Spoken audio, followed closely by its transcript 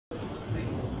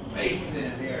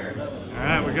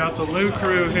Alright, we got the Lou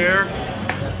Krew here.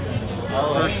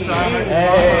 First time at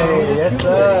Hey, yes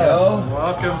sir.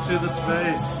 Welcome to the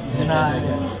space.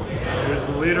 Here's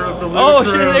the leader of the Lou Krew. Oh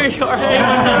shit, there you are.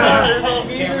 Hey, what's up?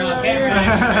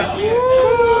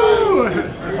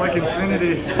 It's like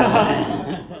infinity.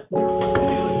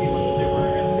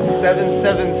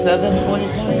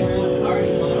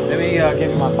 777-2020. Let me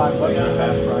give you my $5 for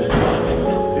fast ride.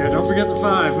 Yeah, don't forget the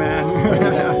 5, man.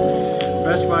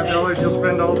 Best $5 you'll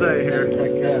spend all day here.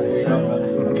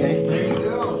 Okay. There you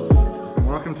go.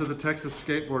 Welcome to the Texas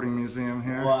Skateboarding Museum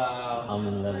here. Wow. I'm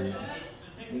in love.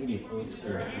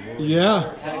 Yeah.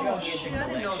 Texas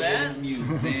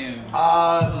Museum.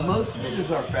 Most of it is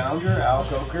our founder, Al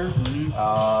Coker.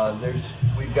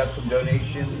 We've got some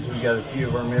donations. We've got a few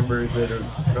of our members that have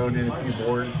thrown in a few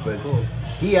boards, but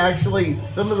he actually,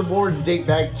 some of the boards date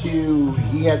back to,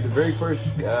 he had the very first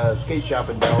skate shop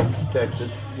in Dallas,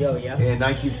 Texas in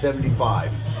 1975.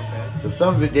 So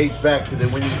some of it dates back to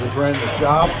when he was running the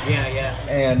shop. Yeah.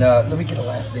 And let me get a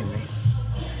last name, mate.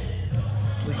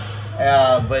 Please.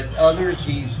 But others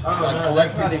he's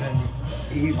collected.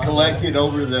 He's collected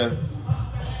over the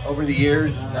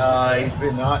years. He's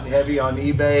been hot and heavy on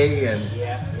eBay and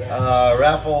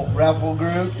raffle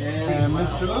groups. And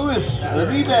Mr. Lewis of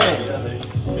eBay.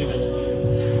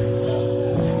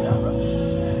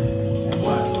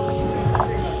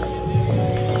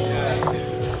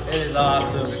 It is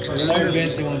awesome. I've never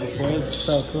been to one before. This is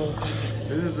so cool.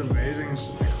 This is amazing. It's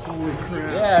just like, holy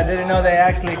crap. Yeah, I didn't know they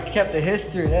actually kept the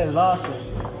history. That is awesome.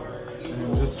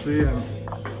 And just seeing.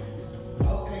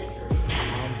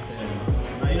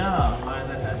 I know. Mine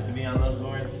that has to be on those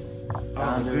boards.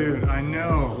 Oh, dude, I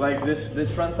know. Like this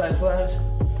frontside slash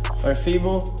or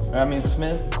feeble. Or I mean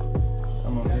Smith.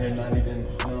 I'm over here not even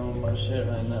knowing my shit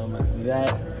right now, but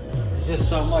that. It's just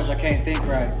so much I can't think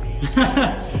right.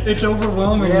 It's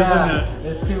overwhelming, isn't it?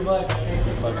 It's too much. I can't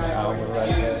think Like an hour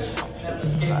right there.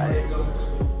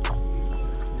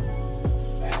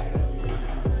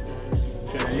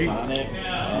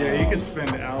 Yeah, you could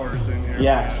spend hours in here.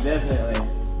 Yeah, definitely.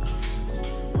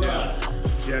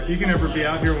 Yeah, if you can ever be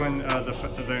out here when the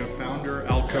founder,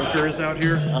 Al Coker, is out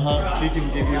here, he can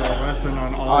give you a lesson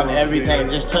on all On of everything.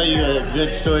 the, Just tell you a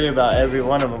good story about every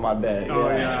one of them, I bet. Oh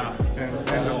yeah,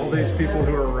 and all these people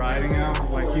who are riding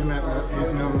out, like he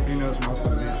knows most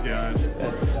of these guys.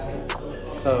 That's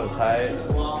so tight.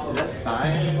 That's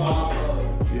tight.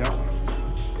 Yep.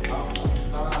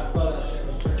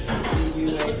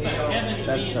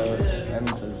 That's so,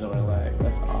 that's a Zorlac.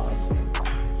 That's awesome.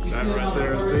 That right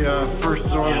there is the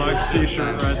first Zorlac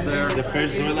t-shirt right there. The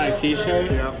first Zorlac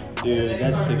t-shirt? Yep. Dude,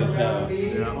 that's sick as hell.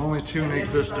 Yeah, only 2 in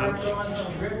existence.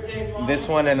 This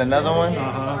one and another one?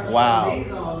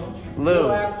 Wow.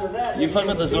 Lou, you fuck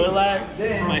with the Zorlacs?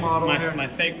 My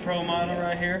fake pro model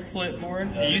right here, flip board.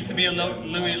 It used to be a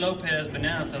Louis Lopez, but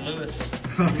now it's a Lewis.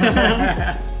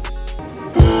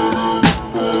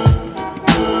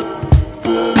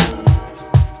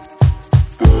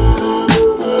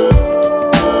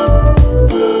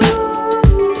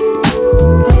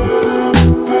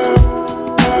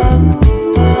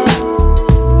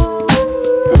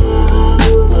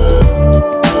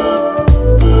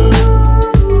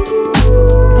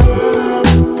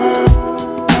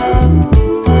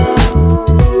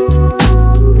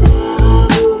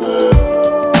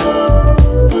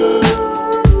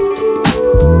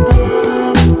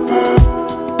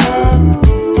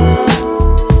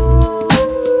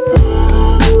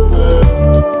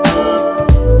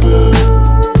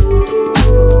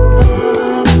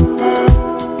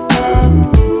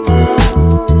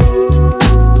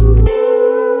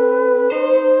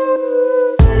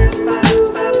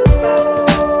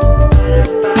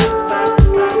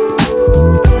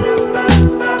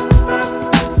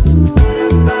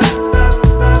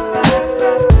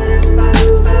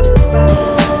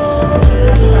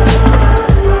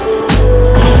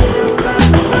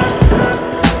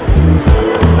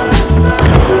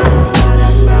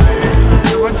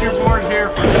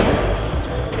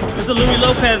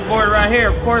 Lopez board right here.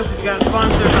 Of course, we got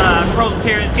sponsored by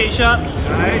Proletarian Skate Shop.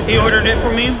 Nice. He ordered it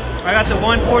for me. I got the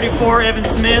 144 Evan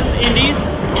Smith Indies.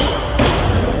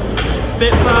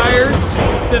 Spitfire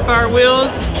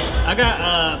wheels. I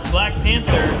got Black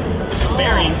Panther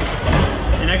bearings.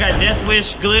 And I got Death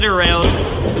Wish glitter rails.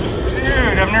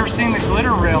 Dude, I've never seen the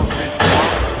glitter rails before.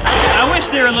 I wish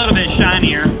they were a little bit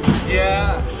shinier.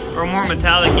 Yeah. Or more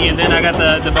metallic-y, and then I got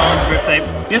the Bones grip tape.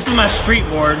 This is my street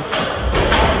board.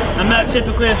 I'm not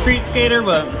typically a street skater,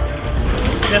 but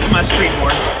that's my street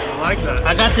board. I like that.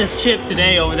 I got this chip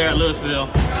today over there at Louisville.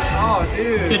 Oh,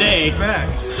 dude. Today.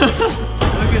 Respect. Look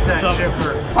at that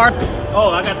chipper.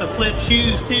 Oh, I got the flip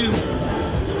shoes too.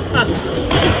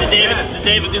 The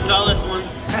David Gonzalez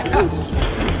ones.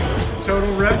 Total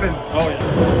reppin'. Oh yeah.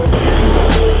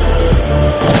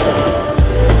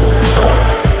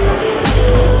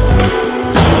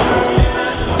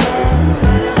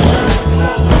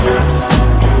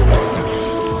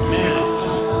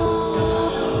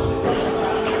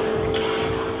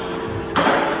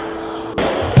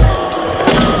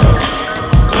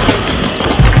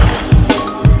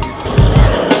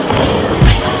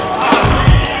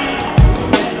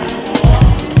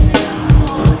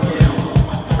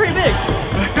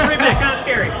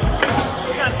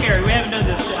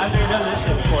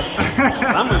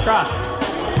 I'm gonna try.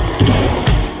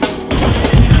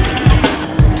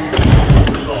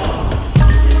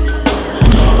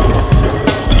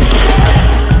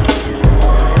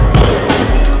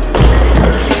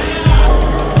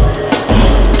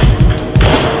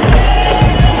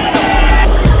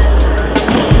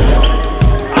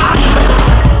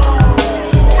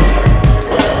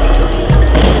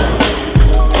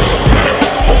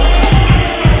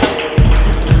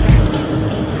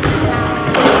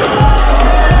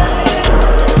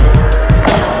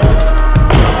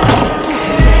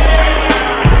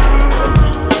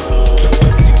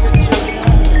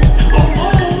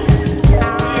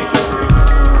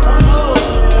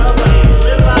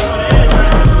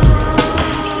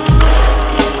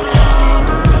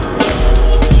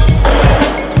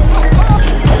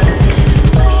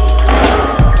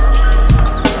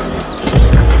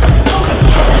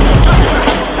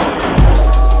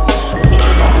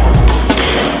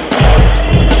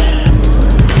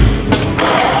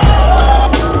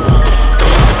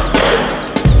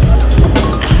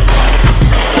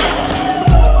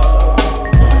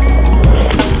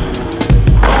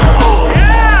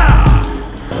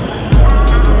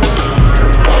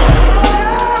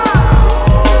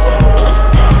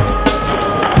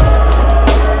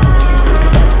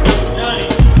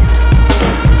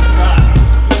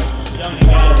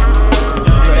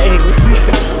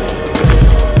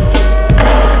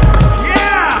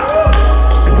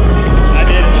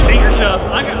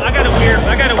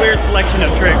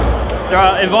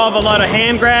 Involve a lot of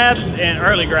hand grabs and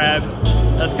early grabs.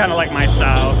 That's kind of like my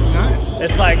style. Nice.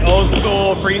 It's like old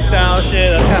school freestyle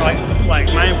shit. That's kind of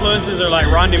like my influences are like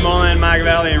Rondy Mullen, Mike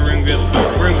Valley, and Rune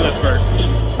Glifberg.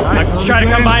 Nice. I try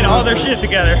to combine all their shit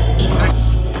together.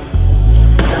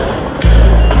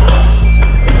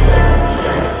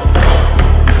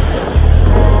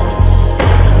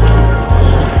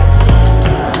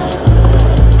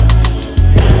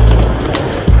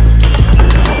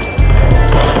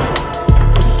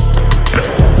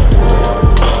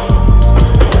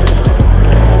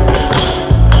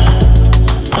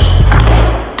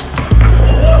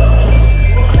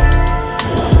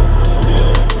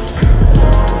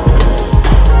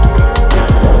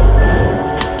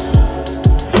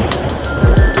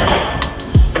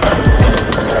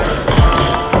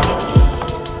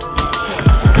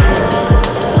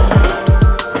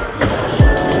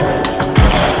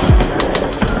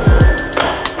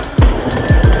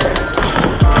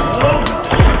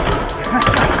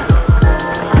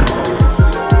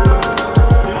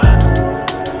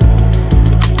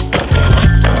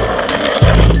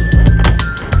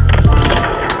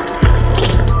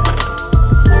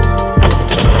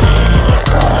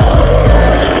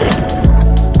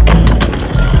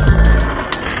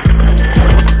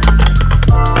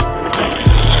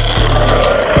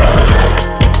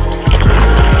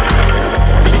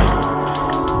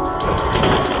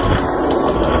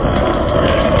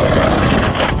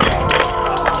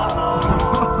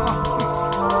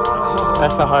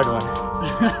 That's the hard one.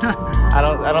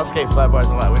 I don't skate flat bars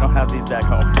a lot. We don't have these back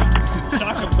home.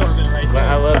 Shock absorbent right there. But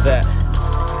I love that.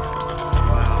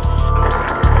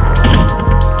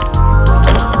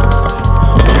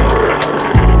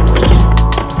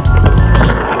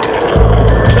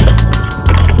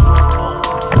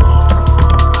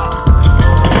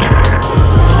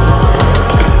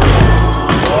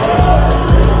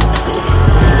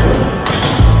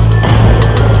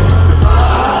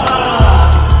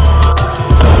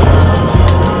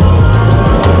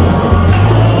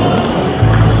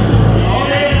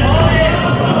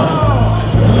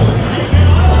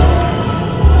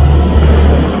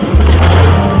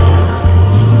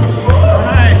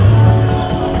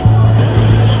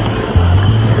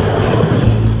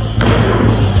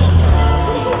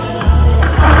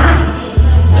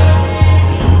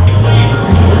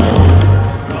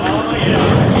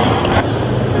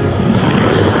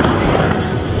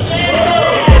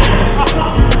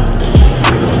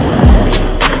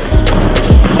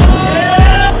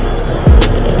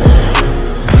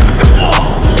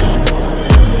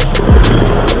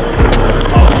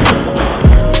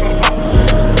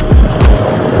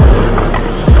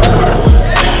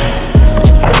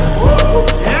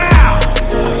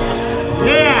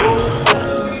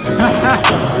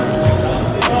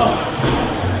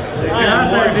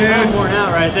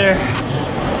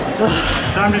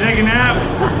 Time to take a nap.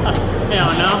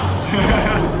 Hell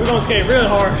no. We're gonna skate real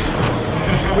hard.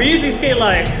 We usually skate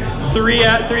like 3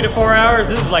 to 4 hours.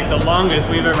 This is like the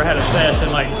longest we've ever had a sesh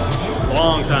in like a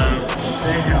long time.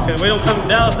 Damn. Cause we don't come to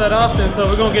Dallas that often, so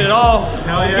we're gonna get it all.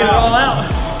 Hell yeah. Get it all out.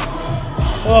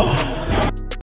 Oh.